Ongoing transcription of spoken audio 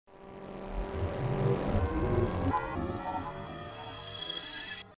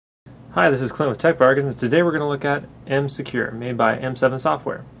Hi, this is Clint with Tech Bargains, and today we're going to look at mSecure, made by M7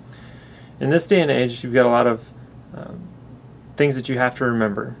 Software. In this day and age, you've got a lot of things that you have to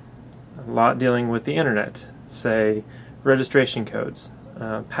remember. A lot dealing with the internet, say registration codes,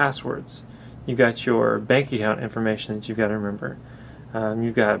 passwords. You've got your bank account information that you've got to remember.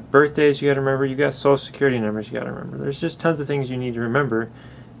 You've got birthdays you got to remember. You've got social security numbers you got to remember. There's just tons of things you need to remember,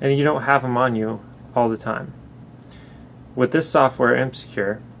 and you don't have them on you all the time. With this software,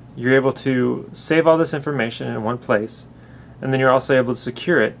 mSecure, you're able to save all this information in one place, and then you're also able to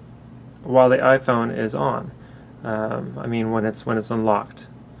secure it while the iPhone is on. When it's unlocked.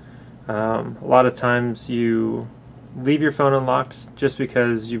 A lot of times you leave your phone unlocked just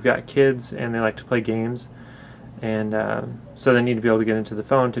because you've got kids and they like to play games, and so they need to be able to get into the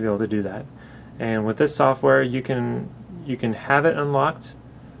phone to be able to do that. And with this software, you can have it unlocked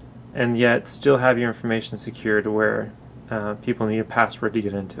and yet still have your information secure to where people need a password to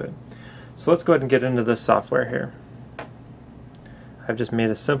get into it. So let's go ahead and get into this software here. I've just made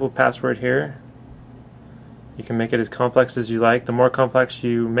a simple password here. You can make it as complex as you like. The more complex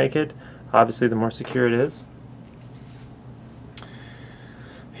you make it, obviously the more secure it is.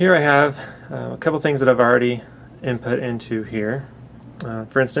 Here I have a couple things that I've already input into here.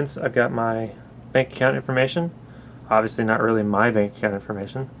 For instance, I've got my bank account information. Obviously not really my bank account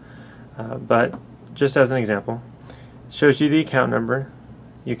information, but just as an example. It shows you the account number.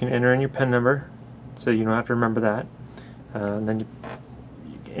 You can enter in your PIN number, so you don't have to remember that. Then you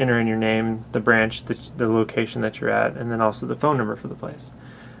enter in your name, the branch, the location that you're at, and then also the phone number for the place.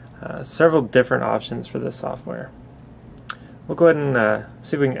 Several different options for this software. We'll go ahead and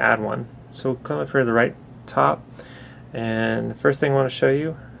see if we can add one. So we'll come up here to the right top, and the first thing I want to show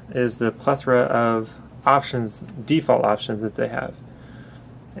you is the plethora of options, default options that they have.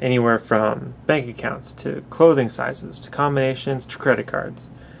 Anywhere from bank accounts to clothing sizes to combinations to credit cards.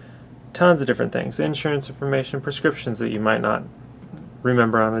 Tons of different things. Insurance information, prescriptions that you might not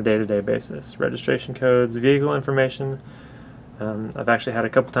remember on a day-to-day basis. Registration codes, vehicle information. I've actually had a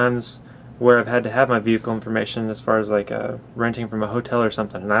couple times where I've had to have my vehicle information as far as like renting from a hotel or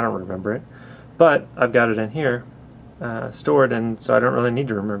something, and I don't remember it. But I've got it in here stored, and so I don't really need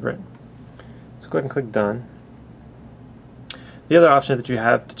to remember it. So go ahead and click Done. The other option that you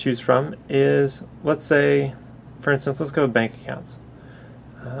have to choose from is, let's say, for instance, let's go with bank accounts.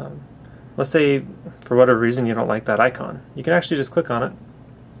 Let's say, for whatever reason, you don't like that icon. You can actually just click on it,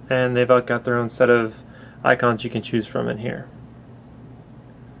 and they've got their own set of icons you can choose from in here.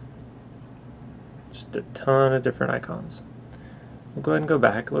 Just a ton of different icons. We'll go ahead and go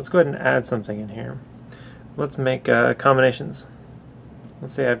back. Let's go ahead and add something in here. Let's make combinations.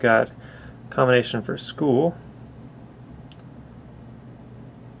 Let's say I've got a combination for school.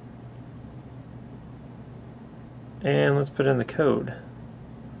 And let's put in the code.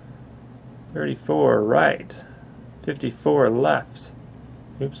 34 right, 54 left.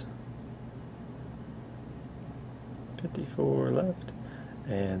 Oops. 54 left,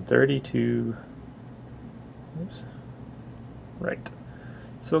 and 32 oops, right.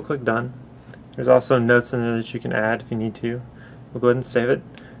 So we'll click Done. There's also notes in there that you can add if you need to. We'll go ahead and save it.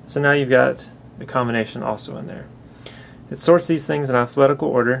 So now you've got the combination also in there. It sorts these things in alphabetical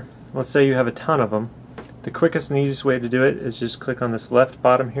order. Let's say you have a ton of them. The quickest and easiest way to do it is just click on this left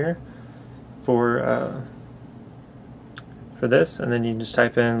bottom here for this, and then you can just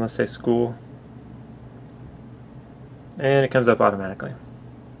type in, let's say, school, and it comes up automatically.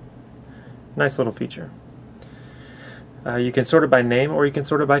 Nice little feature. You can sort it by name or you can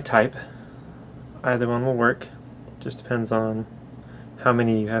sort it by type. Either one will work. Just depends on how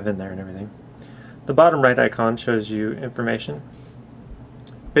many you have in there and everything. The bottom right icon shows you information.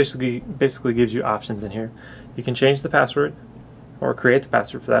 Basically gives you options in here. You can change the password or create the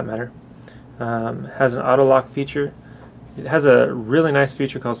password for that matter. Has an auto lock feature. It has a really nice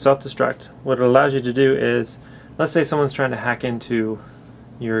feature called self-destruct. What it allows you to do is, let's say someone's trying to hack into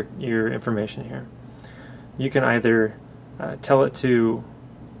your information here. You can either tell it to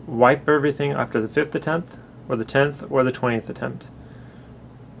wipe everything after the 5th attempt, or the 10th, or the 20th attempt.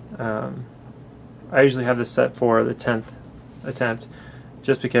 I usually have this set for the 10th attempt,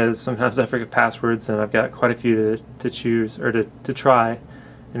 just because sometimes I forget passwords and I've got quite a few to choose or to try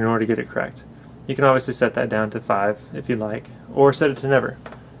in order to get it correct. You can obviously set that down to 5 if you'd like, or set it to never.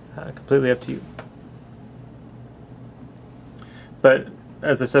 Completely up to you. But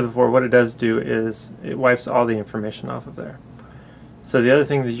as I said before, what it does do is it wipes all the information off of there. So the other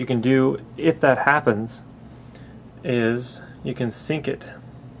thing that you can do if that happens is you can sync it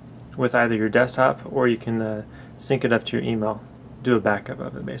with either your desktop or you can sync it up to your email. Do a backup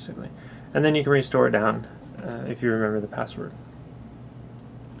of it basically, and then you can restore it down if you remember the password.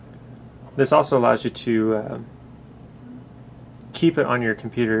 This also allows you to keep it on your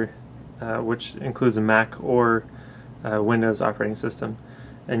computer, which includes a Mac or Windows operating system,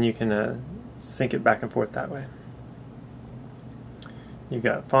 and you can sync it back and forth that way. You've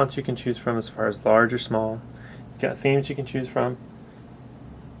got fonts you can choose from as far as large or small. You've got themes you can choose from,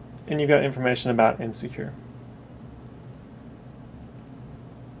 and you've got information about mSecure.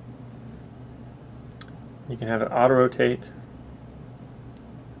 You can have it auto-rotate,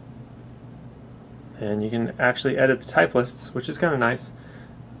 and you can actually edit the type lists, which is kind of nice.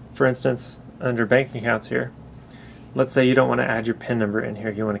 For instance, under bank accounts here, let's say you don't want to add your PIN number in here,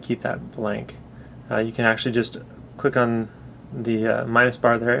 you want to keep that blank. You can actually just click on the minus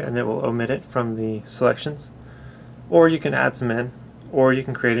bar there and it will omit it from the selections. Or you can add some in, or you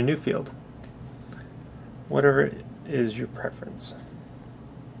can create a new field. Whatever is your preference.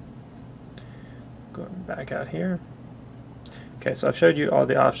 Going back out here. Okay, so I've showed you all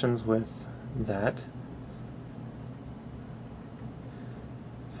the options with that.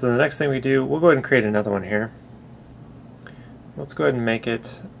 So the next thing we do, we'll go ahead and create another one here. Let's go ahead and make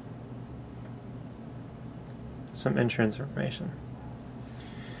it some insurance information.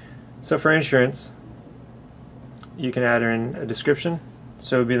 So for insurance, you can add in a description,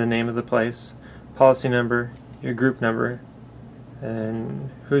 so it would be the name of the place, policy number, your group number, and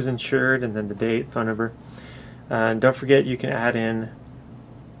who's insured, and then the date, phone number. Don't forget you can add in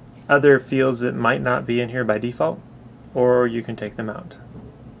other fields that might not be in here by default, or you can take them out.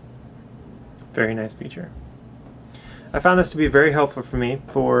 Very nice feature. I found this to be very helpful for me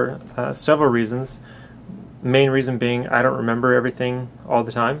for several reasons. Main reason being I don't remember everything all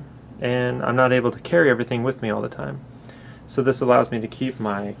the time, and I'm not able to carry everything with me all the time. So this allows me to keep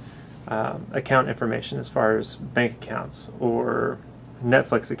my account information as far as bank accounts or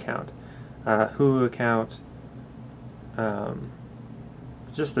Netflix account, Hulu account,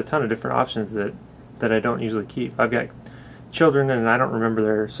 just a ton of different options that I don't usually keep. I've got children and I don't remember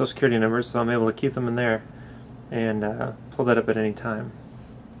their social security numbers, so I'm able to keep them in there and pull that up at any time.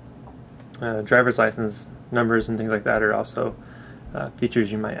 Driver's license numbers and things like that are also features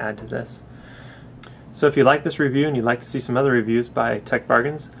you might add to this. So if you like this review and you'd like to see some other reviews by Tech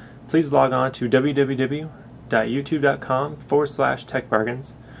Bargains, please log on to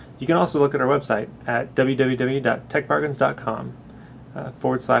www.youtube.com/techbargains. You can also look at our website at www.techbargains.com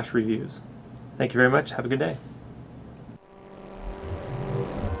 /reviews. Thank you very much. Have a good day.